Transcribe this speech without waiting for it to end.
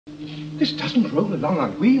This doesn't roll along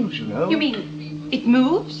on wheels, you know. You mean it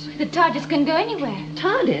moves? The Tardis can go anywhere.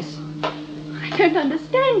 Tardis? I don't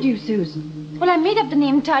understand you, Susan. Well, I made up the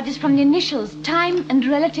name Tardis from the initials, time and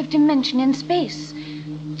relative dimension in space.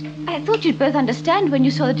 I thought you'd both understand when you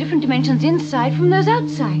saw the different dimensions inside from those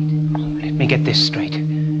outside. Let me get this straight.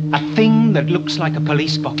 A thing that looks like a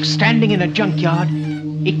police box standing in a junkyard,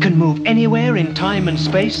 it can move anywhere in time and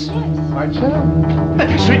space? Right, so?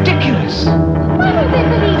 That's ridiculous! Why don't they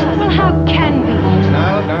believe it? Well, how can we?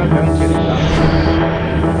 Now, don't get it done.